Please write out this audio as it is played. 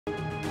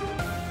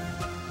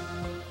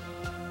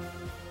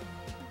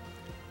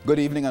Good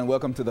evening and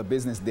welcome to the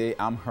Business Day.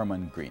 I'm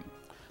Herman Green.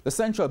 The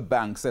central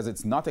bank says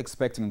it's not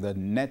expecting the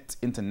net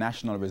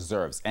international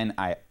reserves,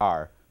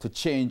 NIR, to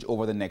change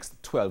over the next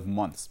 12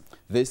 months.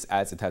 This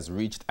as it has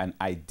reached an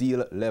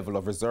ideal level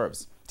of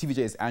reserves.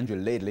 TVJ's Andrew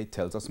Laidley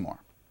tells us more.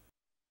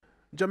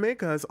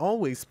 Jamaica has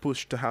always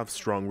pushed to have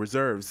strong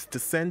reserves to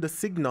send a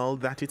signal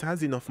that it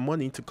has enough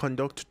money to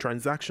conduct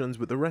transactions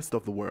with the rest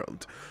of the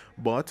world.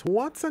 But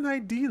what's an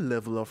ideal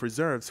level of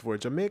reserves for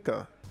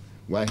Jamaica?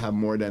 Why have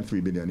more than 3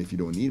 billion if you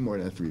don't need more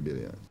than 3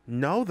 billion?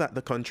 Now that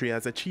the country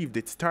has achieved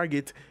its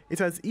target, it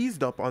has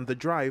eased up on the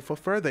drive for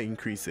further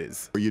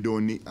increases. You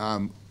don't need,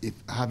 if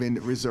having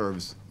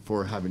reserves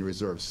for having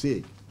reserves'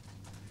 sake,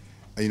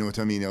 you know what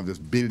I mean, of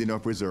just building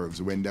up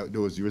reserves when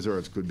those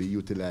reserves could be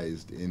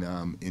utilized in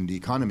the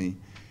economy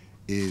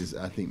is,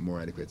 I think,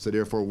 more adequate. So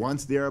therefore,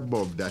 once they're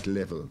above that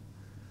level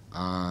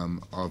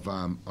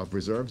of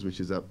reserves, which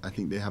is, I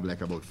think they have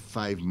like about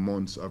 5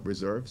 months of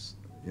reserves,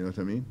 you know what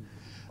I mean?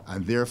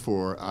 And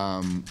therefore,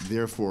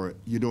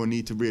 you don't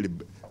need to really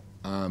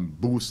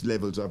boost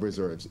levels of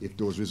reserves if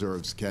those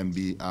reserves can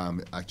be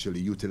actually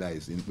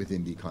utilized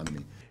within the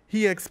economy.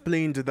 He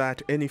explained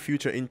that any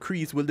future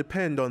increase will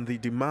depend on the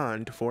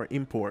demand for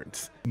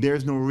imports.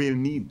 There's no real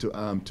need to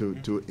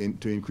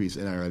increase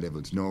NIR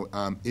levels. No,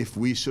 if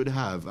we should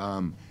have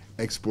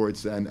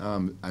exports and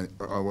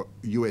our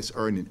U.S.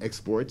 earning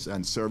exports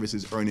and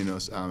services earning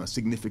us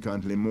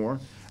significantly more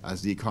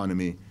as the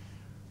economy.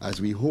 As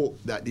we hope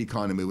that the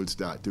economy will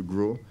start to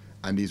grow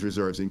and these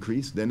reserves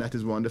increase, then that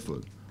is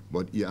wonderful.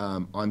 But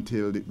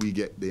until we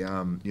get the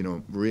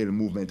real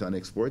movement on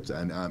exports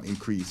and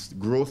increased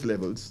growth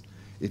levels,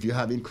 if you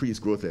have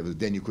increased growth levels,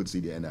 then you could see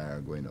the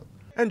NIR going up.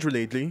 Andrew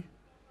Laidley,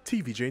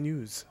 TVJ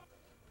News.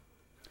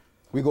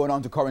 We go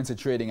on to currency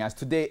trading as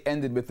today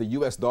ended with the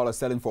US dollar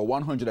selling for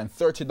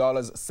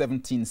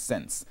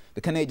 $130.17.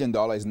 The Canadian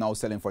dollar is now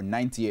selling for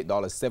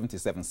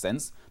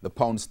 $98.77. The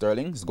pound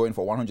sterling is going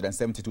for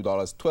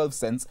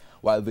 $172.12,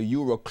 while the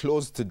euro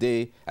closed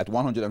today at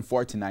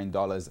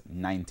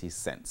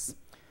 $149.90.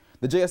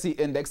 The JSE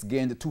index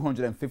gained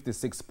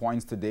 256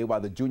 points today,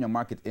 while the junior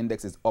market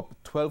index is up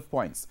 12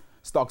 points.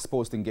 Stocks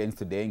posting gains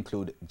today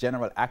include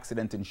General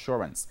Accident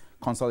Insurance,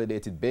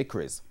 Consolidated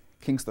Bakeries,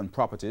 Kingston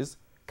Properties,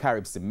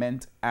 Carib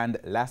Cement, and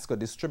Lasco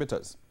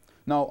Distributors.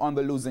 Now on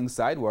the losing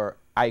side were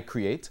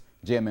iCreate,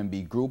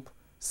 JMMB Group,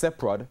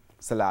 Seprod,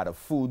 Salada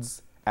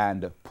Foods,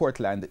 and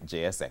Portland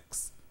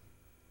JSX.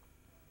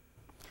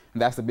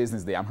 And that's the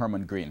Business Day. I'm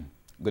Herman Green.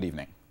 Good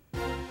evening.